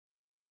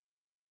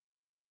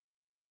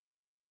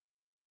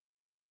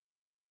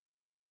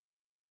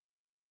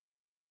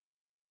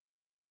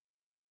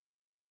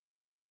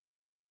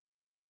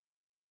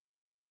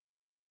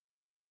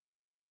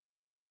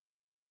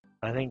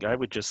I think I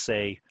would just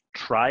say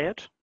try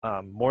it.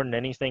 More than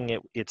anything,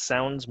 it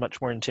sounds much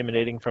more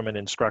intimidating from an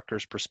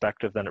instructor's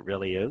perspective than it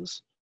really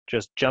is.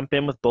 Just jump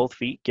in with both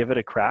feet, give it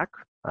a crack.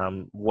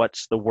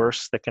 What's the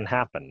worst that can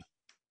happen?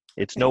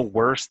 It's no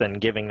worse than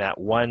giving that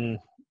one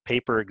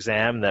paper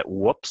exam that,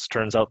 whoops,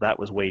 turns out that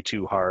was way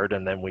too hard,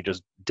 and then we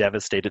just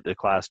devastated the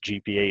class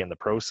GPA in the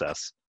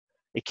process.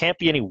 It can't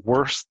be any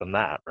worse than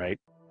that, right?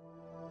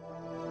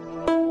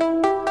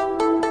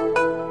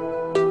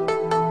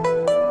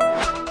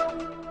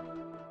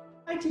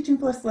 Hi, Teaching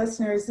Plus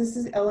listeners. This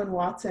is Ellen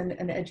Watson,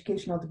 an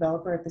educational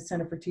developer at the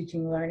Center for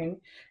Teaching and Learning.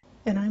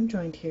 And I'm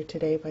joined here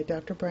today by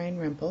Dr. Brian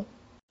Rempel.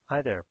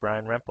 Hi there,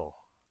 Brian Rempel.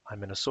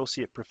 I'm an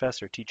associate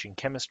professor teaching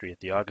chemistry at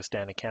the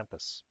Augustana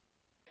campus.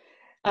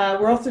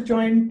 We're also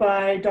joined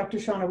by Dr.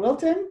 Shauna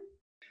Wilton.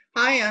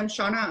 Hi, I'm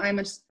Shauna. I'm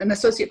an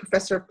associate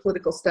professor of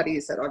political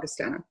studies at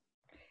Augustana.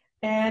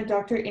 And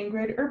Dr.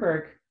 Ingrid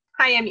Urberg.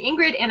 Hi, I'm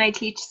Ingrid, and I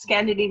teach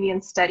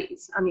Scandinavian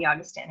Studies on the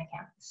Augustana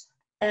campus.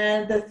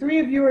 And the three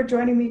of you are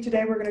joining me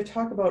today. We're going to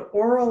talk about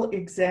oral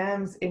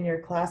exams in your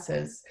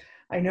classes.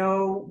 I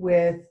know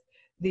with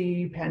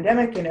the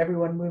pandemic and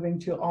everyone moving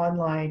to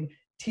online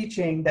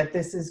teaching that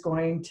this is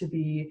going to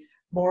be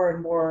more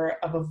and more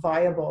of a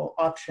viable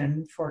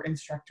option for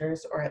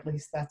instructors, or at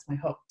least that's my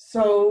hope.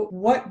 So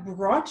what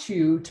brought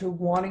you to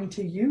wanting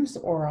to use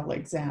oral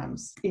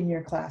exams in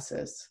your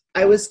classes?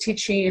 I was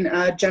teaching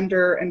a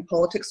gender and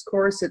politics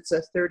course. It's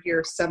a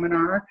third-year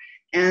seminar.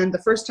 And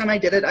the first time I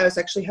did it, I was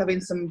actually having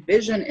some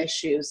vision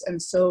issues.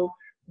 And so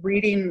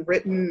reading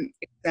written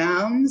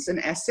exams and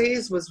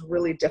essays was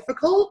really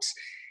difficult.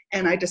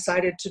 And I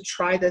decided to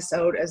try this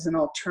out as an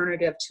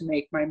alternative to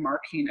make my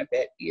marking a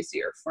bit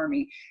easier for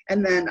me.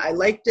 And then I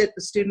liked it.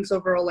 The students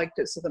overall liked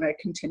it. So then I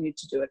continued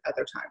to do it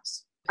other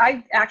times.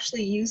 I've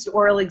actually used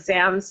oral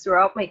exams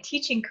throughout my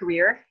teaching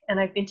career, and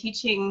I've been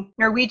teaching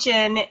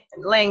Norwegian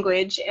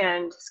language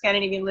and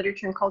Scandinavian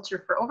literature and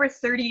culture for over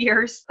 30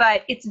 years,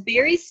 but it's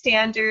very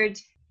standard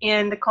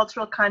in the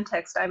cultural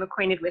context I'm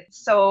acquainted with.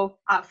 So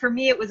for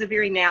me, it was a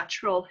very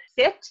natural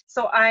fit.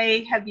 So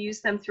I have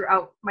used them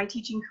throughout my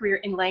teaching career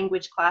in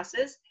language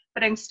classes,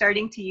 but I'm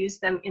starting to use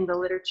them in the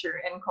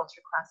literature and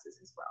culture classes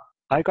as well.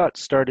 I got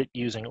started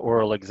using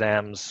oral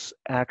exams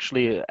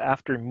actually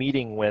after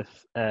meeting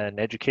with an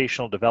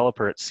educational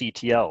developer at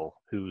CTL,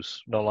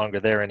 who's no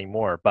longer there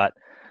anymore. But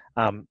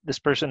this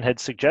person had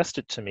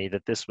suggested to me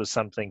that this was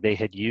something they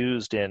had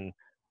used in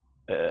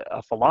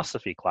a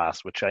philosophy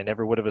class, which I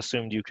never would have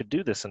assumed you could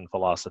do this in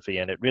philosophy.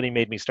 And it really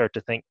made me start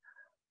to think,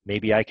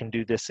 maybe I can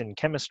do this in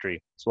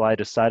chemistry. So I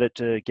decided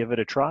to give it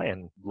a try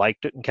and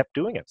liked it and kept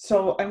doing it.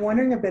 So I'm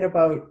wondering a bit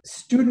about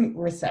student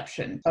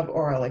reception of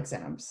oral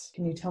exams.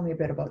 Can you tell me a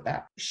bit about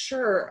that?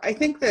 Sure. I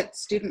think that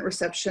student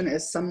reception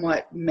is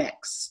somewhat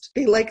mixed.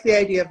 They like the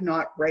idea of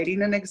not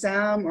writing an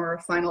exam or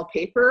a final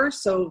paper,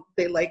 so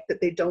they like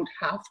that they don't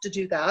have to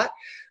do that.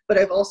 But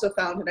I've also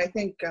found, and I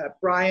think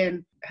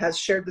Brian has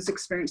shared this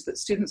experience, that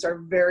students are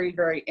very,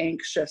 very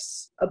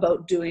anxious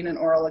about doing an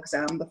oral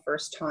exam the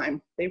first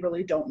time. They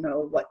really don't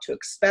know what to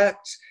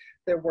expect.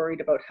 They're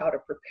worried about how to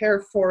prepare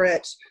for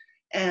it.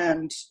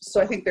 And so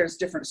I think there's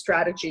different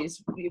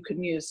strategies you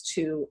can use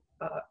to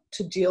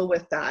deal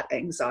with that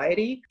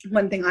anxiety.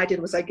 One thing I did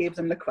was I gave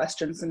them the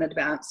questions in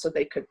advance so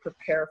they could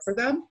prepare for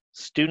them.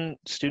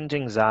 Student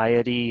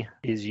anxiety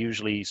is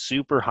usually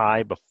super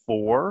high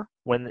before,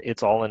 when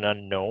it's all an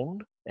unknown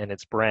and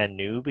it's brand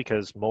new,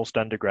 because most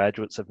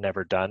undergraduates have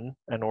never done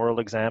an oral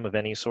exam of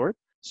any sort.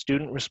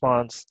 Student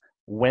response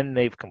when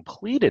they've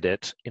completed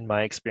it, in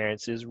my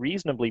experience, is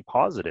reasonably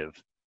positive.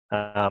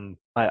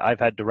 I've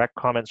had direct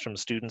comments from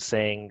students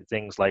saying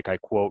things like, I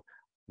quote,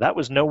 "That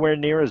was nowhere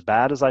near as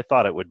bad as I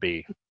thought it would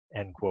be,"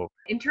 end quote.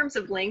 In terms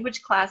of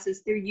language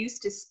classes, they're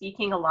used to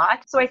speaking a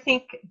lot. So I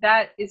think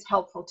that is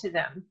helpful to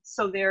them.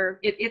 So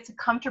it's a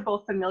comfortable,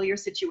 familiar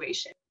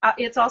situation.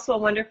 It's also a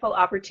wonderful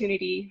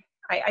opportunity.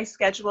 I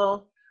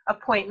schedule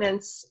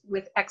appointments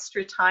with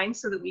extra time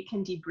so that we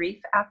can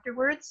debrief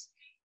afterwards,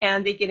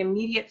 and they get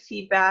immediate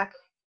feedback,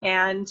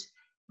 and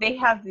they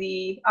have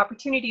the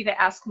opportunity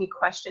to ask me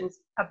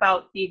questions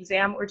about the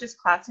exam or just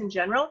class in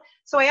general.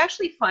 So I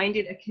actually find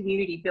it a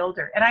community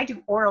builder, and I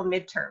do oral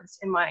midterms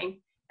in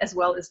mine as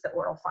well as the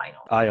oral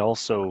final. I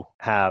also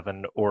have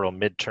an oral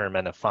midterm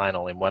and a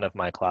final in one of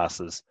my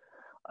classes.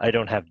 I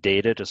don't have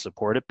data to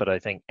support it, but I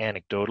think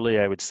anecdotally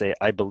I would say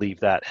I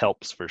believe that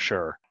helps for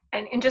sure.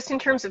 And just in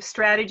terms of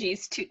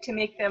strategies to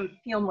make them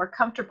feel more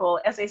comfortable,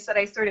 as I said,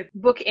 I sort of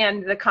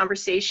bookend the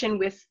conversation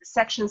with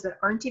sections that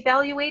aren't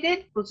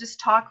evaluated. We'll just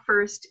talk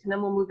first, and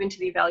then we'll move into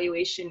the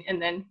evaluation,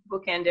 and then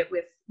bookend it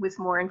with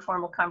more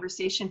informal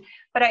conversation.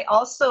 But I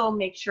also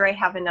make sure I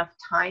have enough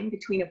time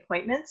between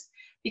appointments,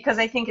 because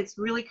I think it's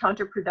really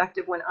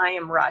counterproductive when I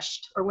am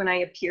rushed or when I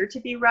appear to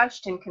be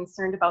rushed and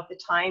concerned about the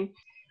time.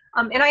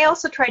 And I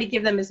also try to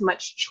give them as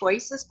much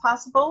choice as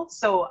possible.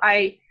 So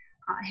I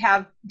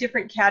have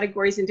different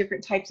categories and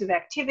different types of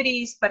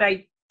activities, but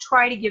I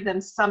try to give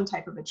them some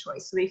type of a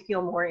choice so they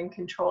feel more in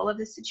control of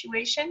the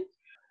situation.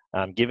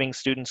 Giving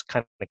students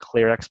kind of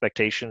clear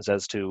expectations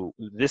as to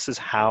this is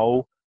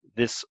how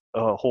this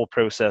whole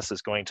process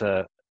is going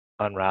to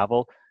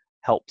unravel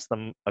helps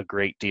them a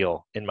great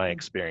deal in my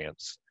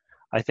experience.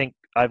 I think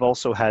I've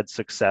also had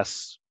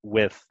success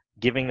with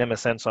giving them a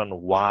sense on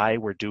why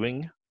we're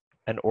doing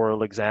an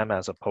oral exam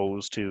as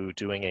opposed to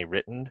doing a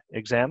written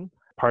exam.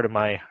 Part of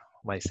my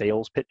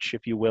sales pitch,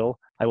 if you will,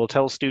 I will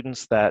tell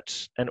students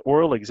that an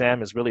oral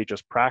exam is really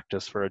just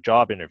practice for a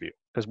job interview.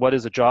 Because what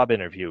is a job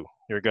interview?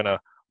 You're going to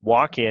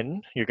walk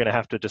in, you're going to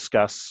have to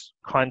discuss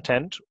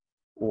content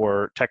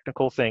or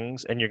technical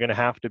things, and you're going to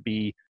have to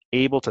be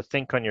able to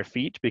think on your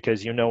feet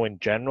because you know in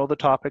general the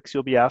topics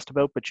you'll be asked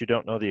about, but you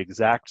don't know the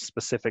exact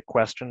specific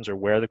questions or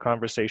where the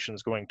conversation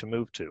is going to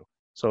move to.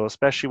 So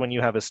especially when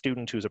you have a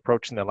student who's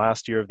approaching the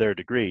last year of their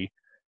degree,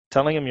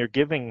 telling them you're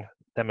giving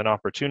them an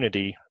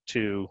opportunity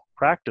to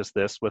practice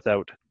this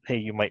without, hey,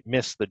 you might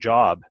miss the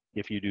job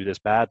if you do this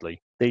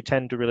badly, they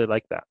tend to really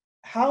like that.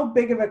 How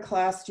big of a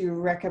class do you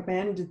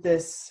recommend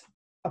this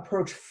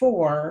approach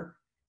for,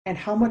 and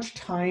how much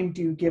time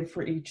do you give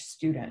for each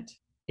student?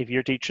 If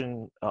you're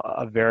teaching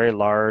a very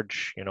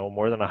large,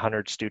 more than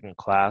 100 student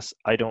class,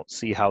 I don't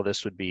see how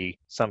this would be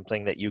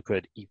something that you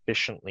could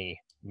efficiently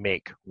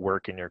make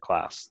work in your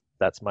class.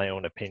 That's my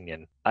own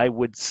opinion. I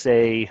would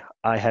say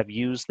I have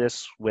used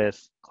this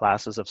with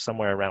classes of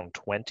somewhere around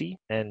 20.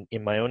 And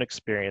in my own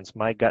experience,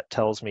 my gut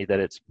tells me that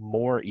it's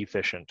more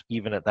efficient,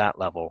 even at that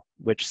level,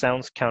 which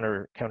sounds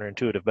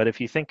counterintuitive. But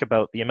if you think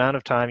about the amount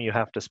of time you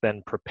have to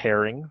spend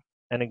preparing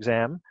an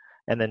exam,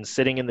 and then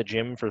sitting in the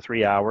gym for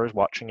 3 hours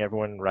watching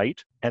everyone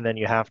write, and then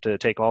you have to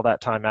take all that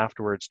time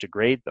afterwards to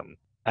grade them.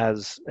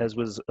 As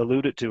was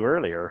alluded to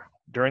earlier,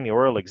 during the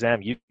oral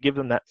exam, you give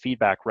them that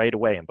feedback right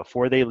away, and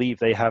before they leave,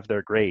 they have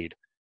their grade.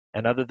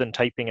 And other than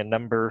typing a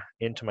number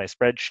into my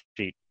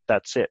spreadsheet,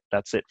 that's it.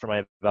 That's it for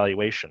my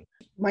evaluation.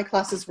 My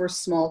classes were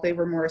small. They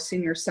were more a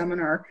senior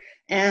seminar,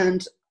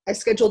 and I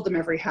scheduled them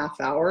every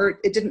half hour.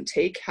 It didn't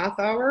take half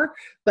hour,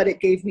 but it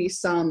gave me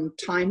some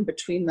time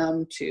between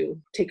them to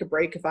take a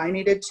break if I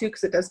needed to,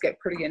 because it does get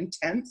pretty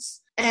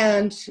intense.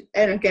 And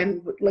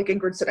again, like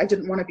Ingrid said, I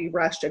didn't want to be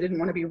rushed. I didn't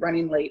want to be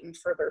running late and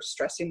further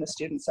stressing the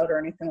students out or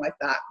anything like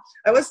that.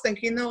 I was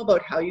thinking though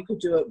about how you could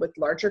do it with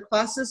larger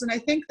classes. And I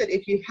think that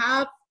if you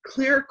have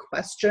clear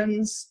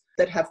questions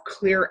that have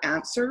clear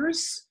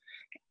answers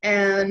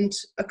and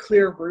a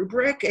clear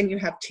rubric, and you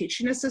have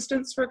teaching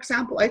assistants, for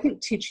example, I think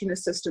teaching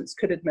assistants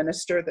could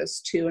administer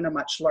this too in a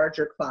much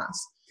larger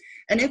class.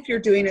 And if you're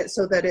doing it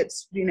so that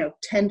it's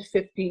 10 to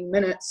 15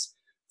 minutes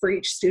for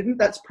each student,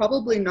 that's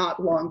probably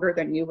not longer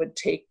than you would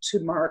take to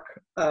mark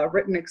a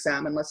written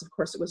exam, unless of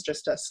course it was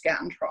just a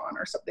Scantron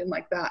or something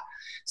like that.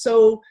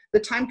 So the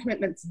time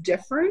commitment's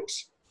different,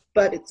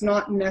 but it's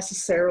not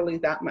necessarily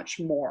that much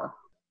more.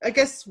 I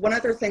guess one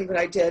other thing that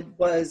I did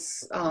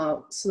was,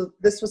 so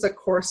this was a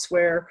course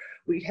where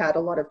we had a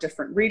lot of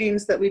different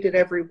readings that we did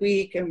every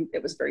week, and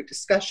it was very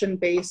discussion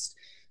based.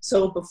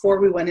 So before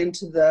we went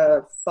into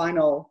the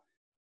final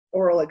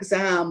oral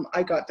exam,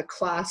 I got the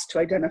class to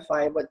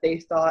identify what they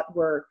thought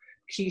were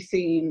key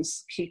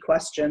themes, key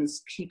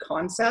questions, key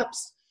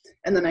concepts.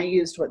 And then I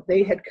used what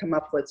they had come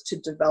up with to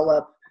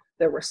develop.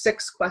 There were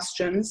 6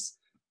 questions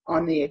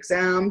on the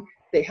exam.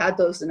 They had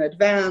those in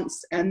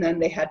advance, and then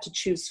they had to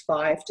choose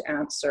 5 to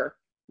answer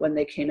when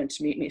they came in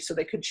to meet me. So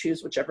they could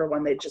choose whichever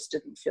one they just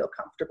didn't feel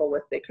comfortable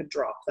with. They could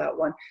drop that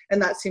one. And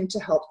that seemed to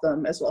help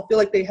them as well. I feel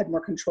like they had more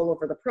control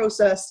over the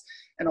process,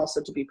 and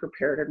also to be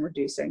prepared and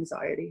reduce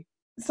anxiety.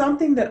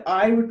 Something that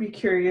I would be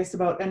curious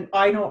about, and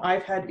I know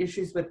I've had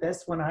issues with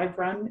this when I've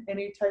run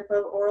any type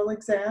of oral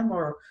exam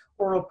or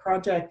oral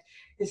project,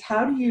 is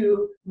how do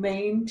you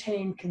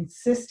maintain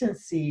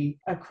consistency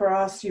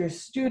across your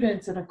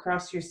students and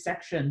across your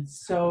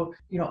sections? So,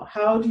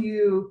 how do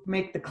you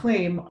make the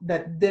claim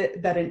that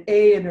an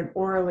A in an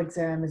oral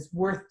exam is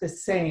worth the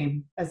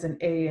same as an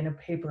A in a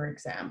paper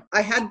exam?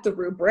 I had the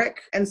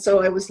rubric, and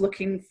so I was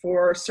looking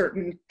for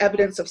certain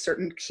evidence of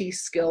certain key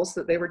skills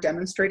that they were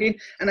demonstrating.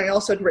 And I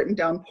also had written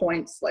down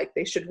points like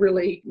they should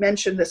really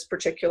mention this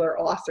particular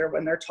author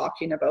when they're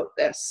talking about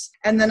this.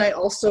 And then I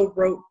also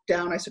wrote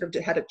down, I sort of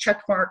had a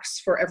check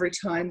marks for every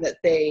time that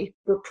they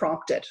were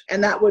prompted.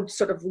 And that would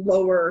sort of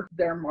lower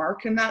their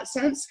mark in that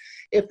sense.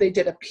 If they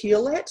did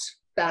appeal it,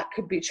 that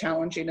could be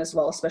challenging as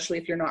well, especially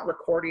if you're not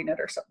recording it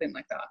or something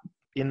like that.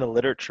 In the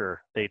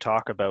literature, they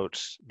talk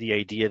about the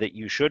idea that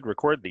you should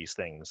record these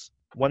things.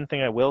 One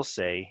thing I will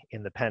say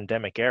in the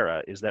pandemic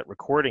era is that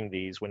recording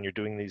these when you're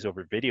doing these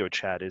over video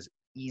chat is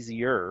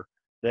easier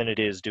than it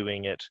is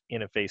doing it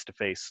in a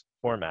face-to-face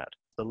format.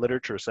 The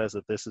literature says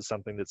that this is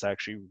something that's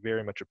actually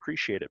very much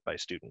appreciated by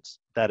students,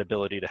 that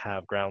ability to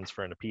have grounds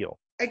for an appeal.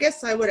 I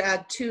guess I would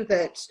add too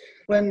that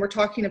when we're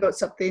talking about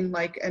something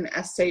like an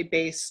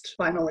essay-based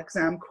final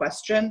exam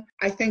question,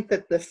 I think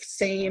that the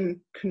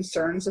same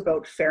concerns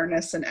about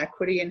fairness and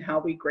equity and how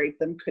we grade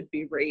them could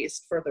be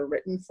raised for the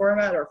written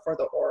format or for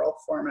the oral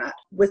format.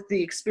 With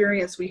the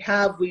experience we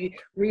have, we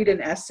read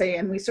an essay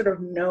and we sort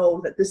of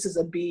know that this is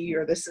a B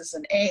or this is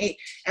an A,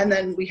 and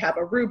then we have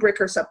a rubric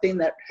or something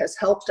that has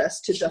helped us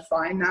to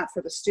define that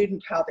for the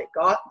student, how they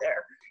got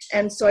there.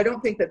 And so I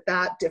don't think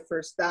that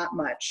differs that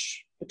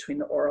much between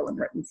the oral and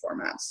written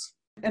formats.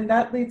 And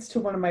that leads to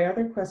one of my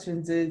other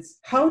questions is,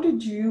 how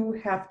did you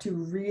have to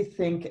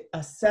rethink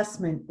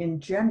assessment in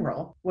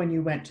general when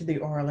you went to the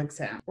oral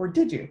exam, or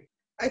did you?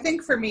 I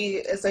think for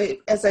me,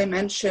 as I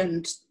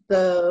mentioned,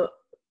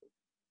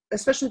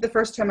 especially the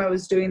first time I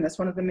was doing this,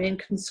 one of the main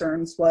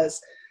concerns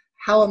was,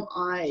 how am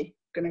I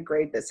going to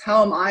grade this?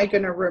 How am I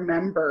going to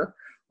remember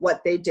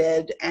what they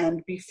did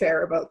and be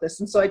fair about this?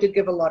 And so I did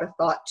give a lot of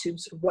thought to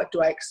sort of what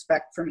do I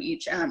expect from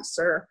each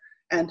answer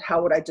and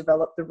how would I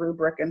develop the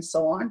rubric and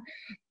so on.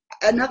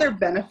 Another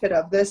benefit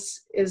of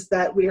this is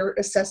that we are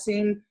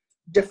assessing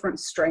different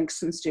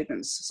strengths in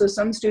students. So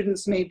some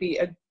students may be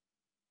a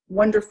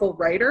wonderful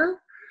writer,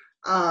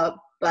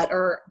 but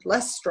are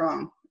less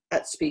strong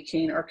at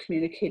speaking or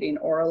communicating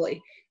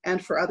orally.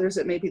 And for others,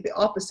 it may be the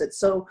opposite.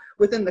 So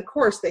within the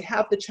course, they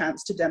have the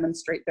chance to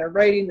demonstrate their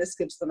writing. This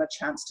gives them a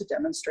chance to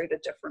demonstrate a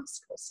different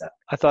skill set.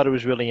 I thought it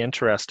was really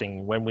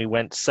interesting when we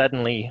went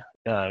suddenly,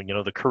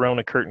 the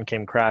corona curtain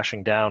came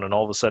crashing down and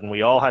all of a sudden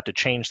we all had to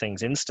change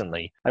things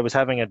instantly. I was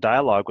having a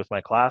dialogue with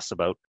my class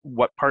about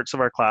what parts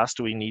of our class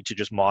do we need to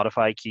just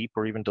modify, keep,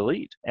 or even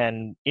delete.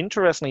 And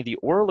interestingly, the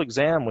oral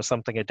exam was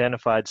something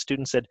identified.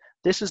 Students said,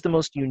 this is the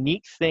most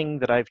unique thing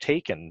that I've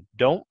taken.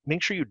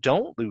 Make sure you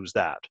don't lose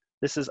that.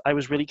 I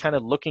was really kind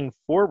of looking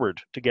forward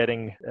to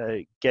getting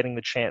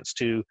the chance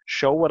to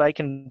show what I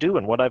can do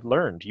and what I've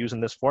learned using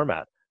this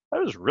format. I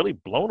was really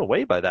blown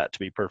away by that, to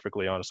be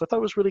perfectly honest. I thought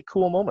it was a really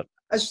cool moment.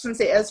 I was just going to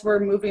say, as we're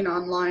moving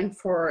online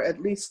for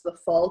at least the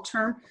fall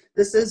term,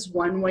 this is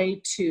one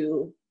way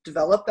to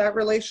develop that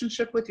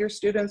relationship with your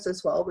students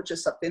as well, which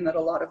is something that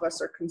a lot of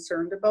us are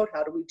concerned about.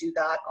 How do we do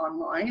that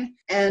online?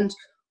 And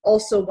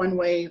also one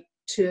way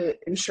to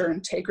ensure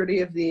integrity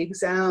of the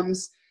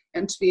exams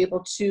and to be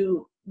able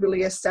to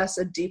really assess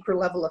a deeper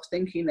level of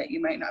thinking that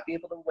you might not be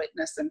able to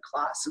witness in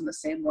class in the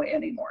same way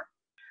anymore.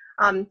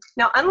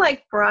 Now,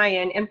 unlike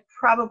Brian and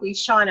probably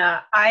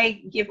Shauna,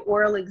 I give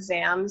oral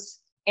exams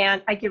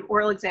and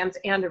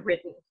a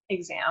written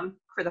exam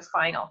for the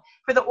final.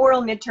 For the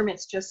oral midterm,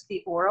 it's just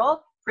the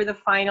oral. For the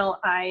final,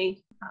 I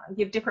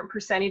give different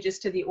percentages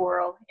to the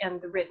oral and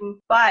the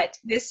written. But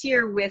this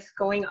year with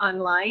going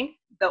online,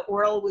 the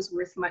oral was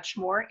worth much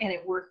more and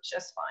it worked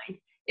just fine.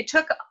 It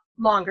took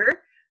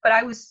longer, but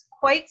I was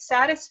quite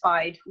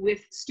satisfied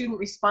with student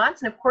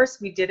response. And of course,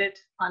 we did it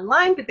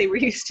online, but they were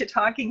used to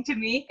talking to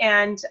me.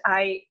 And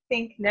I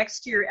think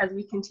next year, as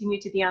we continue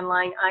to be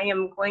online, I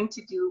am going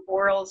to do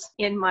orals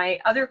in my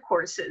other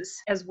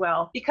courses as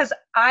well. Because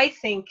I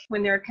think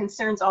when there are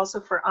concerns also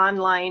for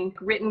online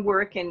written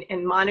work and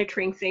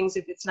monitoring things,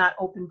 if it's not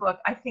open book,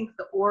 I think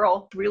the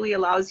oral really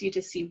allows you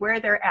to see where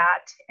they're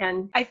at.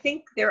 And I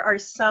think there are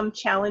some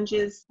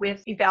challenges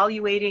with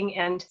evaluating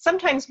and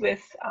sometimes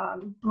with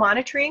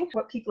monitoring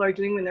what people are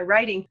doing when they're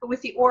writing. But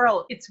with the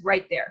oral, it's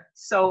right there.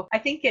 So I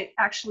think it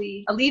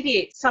actually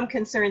alleviates some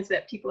concerns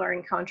that people are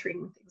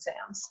encountering with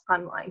exams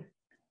online.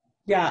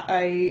 Yeah,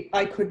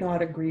 I could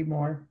not agree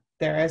more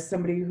there. As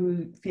somebody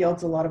who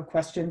fields a lot of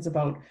questions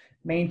about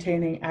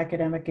maintaining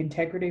academic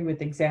integrity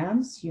with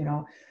exams,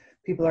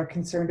 people are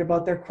concerned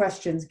about their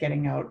questions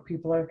getting out.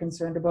 People are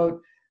concerned about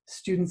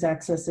students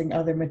accessing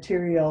other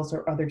materials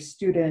or other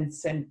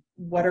students, and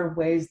what are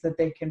ways that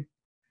they can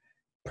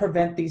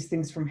prevent these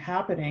things from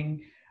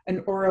happening.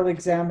 An oral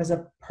exam is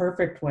a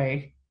perfect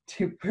way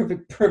to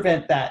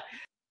prevent that.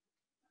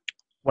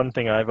 One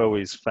thing I've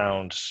always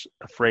found,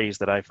 a phrase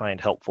that I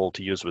find helpful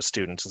to use with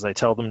students, is I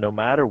tell them no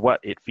matter what,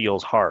 it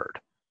feels hard.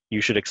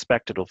 You should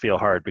expect it'll feel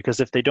hard,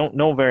 because if they don't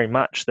know very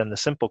much, then the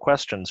simple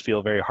questions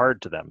feel very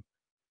hard to them.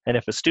 And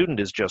if a student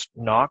is just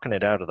knocking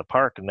it out of the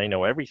park and they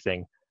know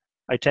everything,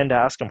 I tend to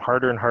ask them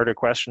harder and harder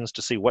questions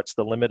to see what's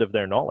the limit of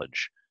their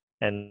knowledge.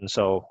 And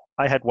so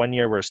I had one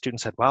year where a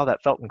student said, wow,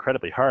 that felt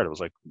incredibly hard. I was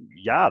like,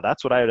 yeah,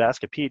 that's what I would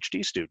ask a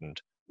PhD student.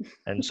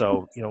 And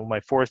so, my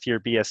fourth year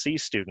BSc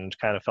student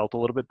kind of felt a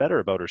little bit better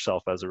about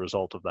herself as a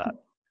result of that.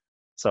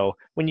 So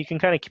when you can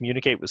kind of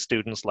communicate with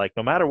students, like,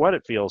 no matter what,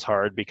 it feels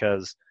hard,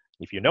 because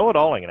if you know it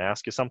all, I'm going to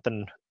ask you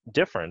something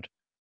different,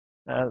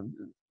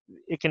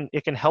 it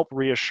can help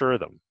reassure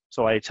them.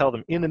 So I tell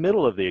them in the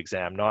middle of the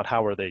exam, not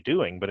how are they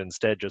doing, but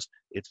instead just,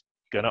 it's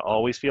going to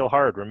always feel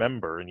hard,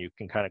 remember, and you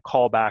can kind of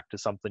call back to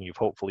something you've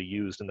hopefully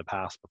used in the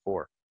past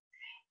before.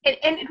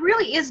 And it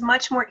really is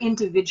much more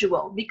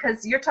individual,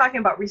 because you're talking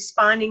about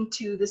responding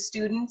to the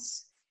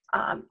students,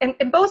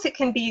 and both it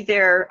can be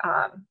their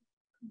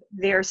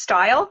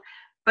style,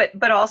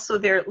 but also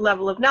their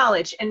level of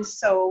knowledge. And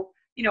so,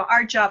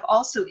 our job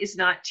also is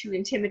not to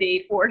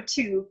intimidate or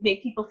to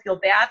make people feel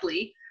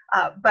badly,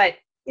 but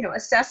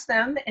assess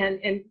them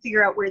and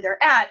figure out where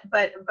they're at.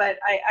 But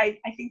I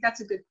think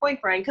that's a good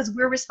point, Brian, because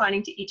we're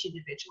responding to each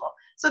individual.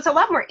 So it's a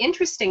lot more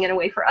interesting in a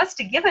way for us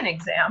to give an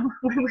exam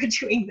when we're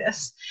doing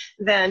this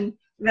than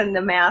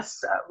the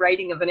mass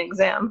writing of an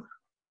exam.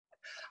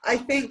 I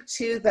think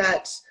too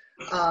that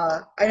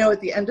I know at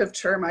the end of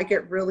term I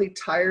get really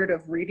tired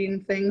of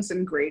reading things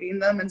and grading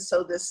them, and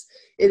so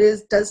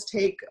does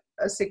take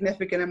a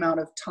significant amount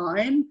of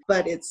time,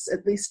 but it's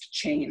at least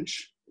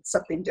change. It's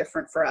something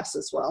different for us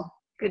as well.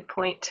 Good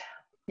point.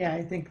 Yeah,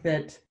 I think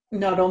that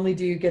not only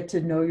do you get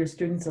to know your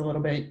students a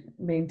little bit,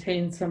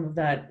 maintain some of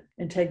that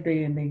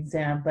integrity in the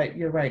exam, but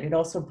you're right, it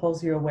also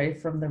pulls you away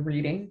from the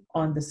reading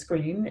on the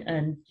screen.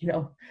 And,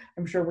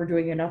 I'm sure we're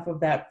doing enough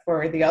of that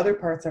for the other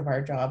parts of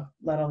our job,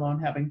 let alone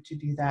having to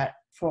do that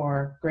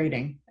for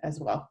grading as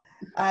well.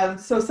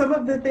 So some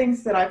of the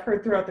things that I've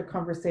heard throughout the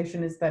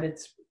conversation is that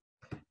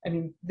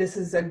this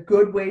is a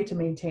good way to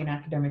maintain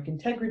academic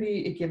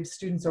integrity. It gives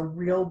students a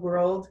real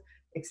world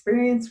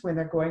experience when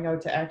they're going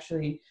out to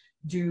actually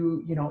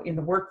do, in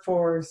the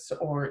workforce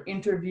or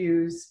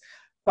interviews.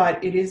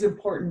 But it is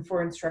important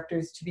for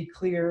instructors to be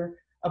clear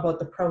about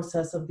the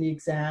process of the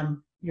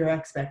exam, your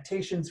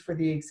expectations for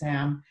the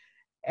exam,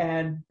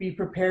 and be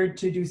prepared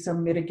to do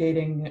some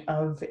mitigating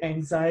of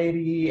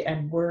anxiety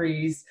and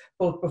worries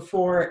both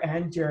before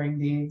and during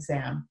the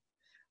exam.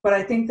 But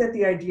I think that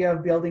the idea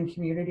of building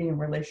community and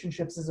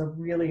relationships is a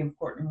really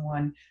important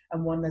one,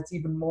 and one that's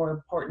even more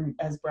important,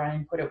 as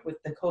Brian put it,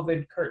 with the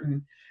COVID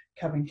curtain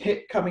coming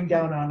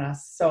down on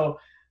us. So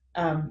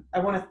I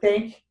want to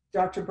thank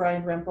Dr.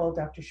 Brian Rempel,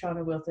 Dr.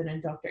 Shauna Wilton,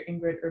 and Dr.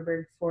 Ingrid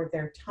Urberg for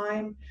their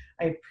time.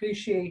 I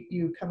appreciate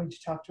you coming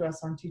to talk to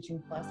us on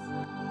Teaching Plus.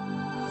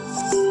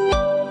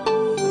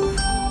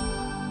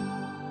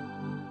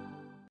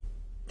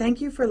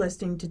 Thank you for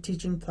listening to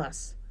Teaching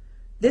Plus.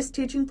 This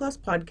Teaching Plus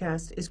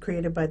podcast is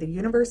created by the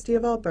University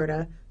of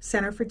Alberta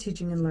Centre for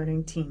Teaching and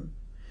Learning team.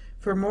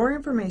 For more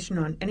information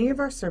on any of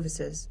our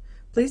services,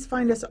 please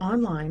find us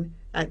online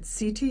at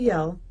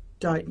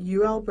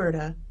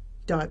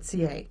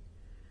ctl.ualberta.ca.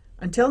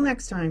 Until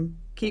next time,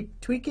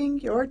 keep tweaking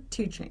your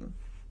teaching.